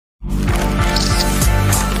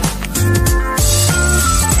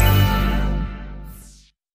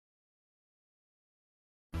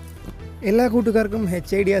എല്ലാ കൂട്ടുകാർക്കും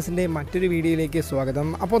HIDSന്റെ മറ്റൊരു വീഡിയോയിലേക്ക് സ്വാഗതം.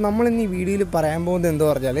 അപ്പോൾ നമ്മൾ ഇന്ന് ഈ വീഡിയോയിൽ പറയാൻ പോകുന്നത് എന്താ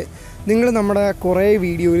പറഞ്ഞാൽ നിങ്ങൾ നമ്മുടെ കുറേ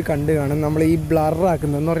വീഡിയോയിൽ കണ്ടു കാണും നമ്മൾ ഈ ബ്ലർ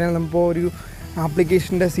ആക്കുന്നത് എന്ന് പറഞ്ഞാൽ നമ്മളിപ്പോൾ ഒരു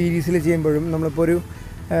ആപ്ലിക്കേഷൻ്റെ സീരീസിൽ ചെയ്യുമ്പോഴും നമ്മളിപ്പോൾ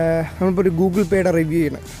ഒരു ഗൂഗിൾ പേയുടെ റിവ്യൂ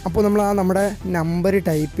ചെയ്യണം. അപ്പോൾ നമ്മൾ നമ്മുടെ നമ്പർ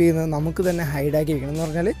ടൈപ്പ് ചെയ്യുന്നത് നമുക്ക് തന്നെ ഹൈഡാക്കി വെക്കണം എന്ന്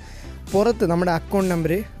പറഞ്ഞാൽ പുറത്ത് നമ്മുടെ അക്കൗണ്ട്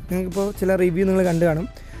നമ്പർ നിങ്ങൾക്കിപ്പോൾ ചില റിവ്യൂ നിങ്ങൾ കണ്ടു കാണും.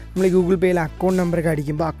 നമ്മൾ ഈ ഗൂഗിൾ പേയിൽ അക്കൗണ്ട് നമ്പറൊക്കെ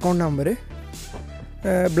അടിക്കുമ്പോൾ അക്കൗണ്ട് നമ്പർ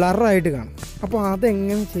ബ്ലറായിട്ട് കാണും. അപ്പോൾ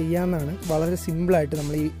അതെങ്ങനെ ചെയ്യാമെന്നാണ് വളരെ സിമ്പിളായിട്ട്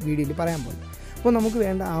നമ്മൾ ഈ വീഡിയോയിൽ പറയാൻ പോകുന്നത്. അപ്പോൾ നമുക്ക്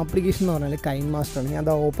വേണ്ട ആപ്ലിക്കേഷൻ എന്ന് പറഞ്ഞാൽ KINemaster ആണ്. ഞാൻ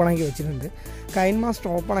അത് ഓപ്പൺ ആക്കി വെച്ചിട്ടുണ്ട്. KINemaster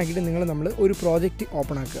ഓപ്പൺ ആക്കിയിട്ട് നമ്മൾ ഒരു പ്രോജക്റ്റ്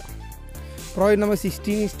ഓപ്പൺ ആക്കുക. പ്രോജക്റ്റ് നമ്പർ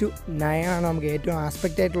 16:9 ആണ് നമുക്ക് ഏറ്റവും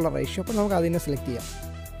ആസ്പെക്റ്റ് ആയിട്ടുള്ള റേഷ്യോ. അപ്പോൾ നമുക്ക് അതിനെ സെലക്ട് ചെയ്യാം.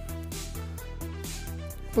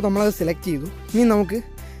 അപ്പോൾ നമ്മളത് സെലക്ട് ചെയ്തു. ഇനി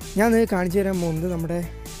ഞാൻ കാണിച്ചു തരാൻ പോകുന്നത് നമ്മുടെ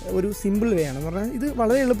ഒരു സിമ്പിൾ വേ ആണ്. എന്ന് പറഞ്ഞാൽ ഇത്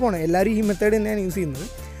വളരെ എളുപ്പമാണ്. എല്ലാവരും ഈ മെത്തേഡ് തന്നെയാണ് യൂസ് ചെയ്യുന്നത്.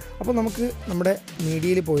 അപ്പോൾ നമുക്ക് നമ്മുടെ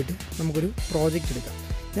മീഡിയയിൽ പോയിട്ട് നമുക്കൊരു പ്രോജക്റ്റ് എടുക്കാം.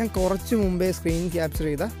 ഞാൻ കുറച്ച് മുമ്പേ സ്ക്രീൻ ക്യാപ്ചർ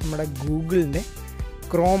ചെയ്ത നമ്മുടെ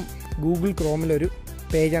ഗൂഗിൾ ക്രോമിലൊരു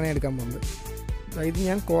പേജാണ് എടുക്കാൻ പോകുന്നത്. ഇത്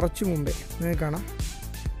ഞാൻ കുറച്ച് മുമ്പേ നിങ്ങൾക്ക് കാണാം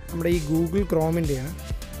നമ്മുടെ ഈ ഗൂഗിൾ ക്രോമിൻ്റെയാണ്.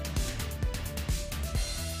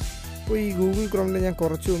 അപ്പോൾ ഈ ഗൂഗിൾ ക്രോമിൻ്റെ ഞാൻ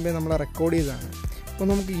കുറച്ച് മുമ്പേ നമ്മൾ റെക്കോർഡ് ചെയ്തതാണ്.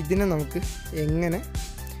 അപ്പോൾ ഇതിനെ എങ്ങനെ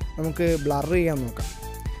ബ്ലർ ചെയ്യാൻ നോക്കാം.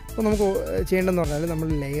 അപ്പോൾ നമുക്ക് ചെയ്യേണ്ടതെന്ന് പറഞ്ഞാൽ നമ്മൾ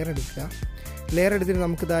ലെയർ എടുക്കുക. ലെയർ എടുത്തിട്ട്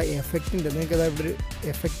നമുക്കിത് ആ എഫക്റ്റിൻ്റെ നിങ്ങൾക്കത് ഇവിടെ ഒരു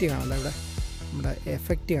എഫക്റ്റ് കാണാം. ഇവിടെ നമ്മുടെ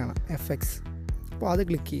എഫക്റ്റ് കാണാം, FX. അപ്പോൾ അത്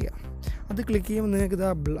ക്ലിക്ക് ചെയ്യുക. അത് ക്ലിക്ക് ചെയ്യുമ്പോൾ നിങ്ങൾക്കിത്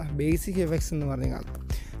ആ ബേസിക് എഫക്ട്സ് എന്ന് പറഞ്ഞ് കാണാം.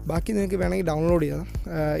 ബാക്കി നിങ്ങൾക്ക് വേണമെങ്കിൽ ഡൗൺലോഡ് ചെയ്യാം.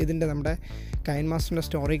 ഇതിൻ്റെ നമ്മുടെ KINemasterൻ്റെ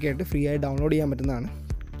സ്റ്റോറിയൊക്കെ ആയിട്ട് ഫ്രീ ആയി ഡൗൺലോഡ് ചെയ്യാൻ പറ്റുന്നതാണ്.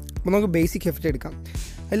 അപ്പോൾ നമുക്ക് ബേസിക് എഫക്റ്റ് എടുക്കാം.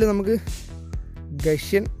 അതിൽ നമുക്ക്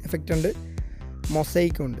ഗഷ്യൻ എഫക്റ്റ് ഉണ്ട്,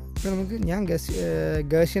 മൊസൈക്ക് ഉണ്ട്. അപ്പോൾ ഞാൻ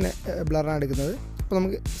ഗഷ്യൻ ബ്ലറാണ് എടുക്കുന്നത്. അപ്പോൾ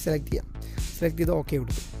നമുക്ക് സെലക്ട് ചെയ്ത് ഓക്കെ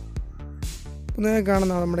കൊടുക്കും. അപ്പോൾ നിങ്ങൾക്ക്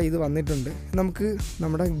കാണുന്ന നമ്മുടെ ഇത് വന്നിട്ടുണ്ട്. നമുക്ക്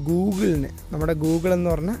നമ്മുടെ ഗൂഗിൾ എന്ന്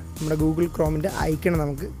പറഞ്ഞാൽ നമ്മുടെ ഗൂഗിൾ ക്രോമിൻ്റെ ഐക്കൺ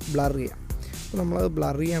നമുക്ക് ബ്ലർ ചെയ്യാം. അപ്പോൾ നമ്മളത്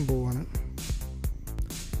ബ്ലർ ചെയ്യാൻ പോവുകയാണ്.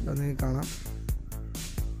 അത് നിങ്ങൾക്ക് കാണാം.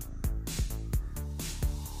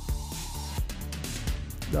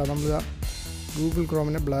 നമ്മൾ ഗൂഗിൾ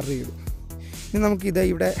ക്രോമിനെ ബ്ലർ ചെയ്തു. ഇനി നമുക്ക്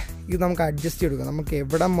ഇത് നമുക്ക് അഡ്ജസ്റ്റ് ചെയ്തെടുക്കാം. നമുക്ക്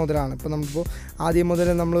എവിടെ മുതലാണ് ഇപ്പോൾ നമുക്കിപ്പോൾ ആദ്യം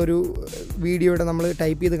മുതൽ നമ്മളൊരു വീഡിയോയുടെ നമ്മൾ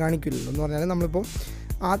ടൈപ്പ് ചെയ്ത് കാണിക്കില്ലല്ലോ. എന്ന് പറഞ്ഞാൽ നമ്മളിപ്പോൾ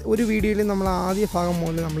ഒരു വീഡിയോയിൽ നമ്മൾ ആദ്യ ഭാഗം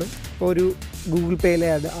മുതൽ ഇപ്പോൾ ഒരു ഗൂഗിൾ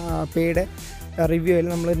പേയുടെ റിവ്യൂയിൽ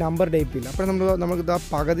നമ്മൾ നമ്പർ ടൈപ്പ് ചെയ്യില്ല. അപ്പോൾ നമുക്കിത് ആ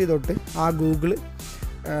പകുതി തൊട്ട് ആ ഗൂഗിൾ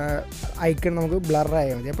ഐക്കൺ നമുക്ക്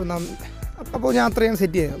ബ്ലറായാൽ മതി. അപ്പോൾ ഞാൻ അത്രയും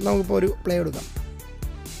സെറ്റ് ചെയ്തു. നമുക്കിപ്പോൾ ഒരു പ്ലേ എടുക്കാം.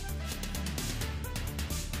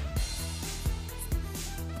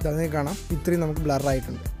 ഇതതിനെ കാണാം, ഇത്രയും നമുക്ക്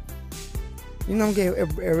ബ്ലറായിട്ടുണ്ട്. ഇനി നമുക്ക്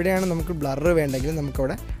എവിടെയാണ് നമുക്ക് ബ്ലറ് വേണ്ടെങ്കിൽ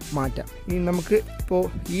നമുക്കവിടെ മാറ്റാം. ഇനി ഇപ്പോൾ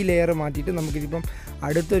ഈ ലെയർ മാറ്റിയിട്ട് നമുക്കിതിപ്പം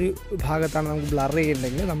അടുത്തൊരു ഭാഗത്താണ് നമുക്ക് ബ്ലർ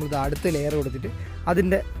ചെയ്യേണ്ടെങ്കിൽ നമ്മളിത് അടുത്ത ലെയർ കൊടുത്തിട്ട്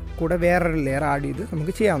അതിൻ്റെ കൂടെ വേറൊരു ലെയർ ആഡ് ചെയ്ത്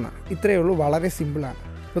നമുക്ക് ചെയ്യാവുന്നതാണ്. ഇത്രയേ ഉള്ളൂ, വളരെ സിമ്പിളാണ്.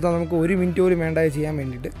 ഇപ്പോൾ നമുക്ക് 1 മിനിറ്റ് പോലും വേണ്ടത് ചെയ്യാൻ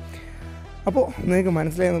വേണ്ടിയിട്ട്. അപ്പോൾ നിങ്ങൾക്ക്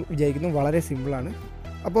മനസ്സിലായെന്ന് വിചാരിക്കുന്നു, വളരെ സിമ്പിളാണ്.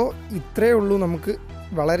 അപ്പോൾ ഇത്രയേ ഉള്ളൂ, നമുക്ക്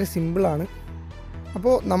വളരെ സിമ്പിളാണ്.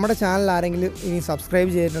 അപ്പോൾ നമ്മുടെ ചാനൽ ആരെങ്കിലും ഇനി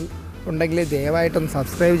സബ്സ്ക്രൈബ് ചെയ്തിട്ടുണ്ടെങ്കിൽ ദയവായിട്ടൊന്ന്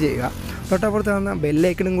സബ്സ്ക്രൈബ് ചെയ്യുക. തൊട്ടപ്പുറത്ത് വന്ന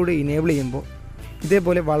ബെല്ലൈക്കണും കൂടി ഇനേബിൾ ചെയ്യുമ്പോൾ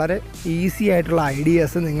ഇതേപോലെ വളരെ ഈസി ആയിട്ടുള്ള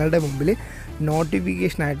ഐഡിയാസ് നിങ്ങളുടെ മുമ്പിൽ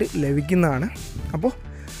നോട്ടിഫിക്കേഷനായിട്ട് ലഭിക്കുന്നതാണ്. അപ്പോൾ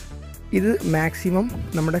ഇത് മാക്സിമം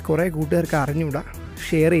നമ്മുടെ കുറേ കൂട്ടുകാർക്ക് അറിഞ്ഞുകൂടാ,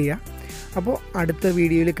 ഷെയർ ചെയ്യുക. അപ്പോൾ അടുത്ത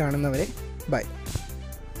വീഡിയോയിൽ കാണുന്നവരെ ബൈ.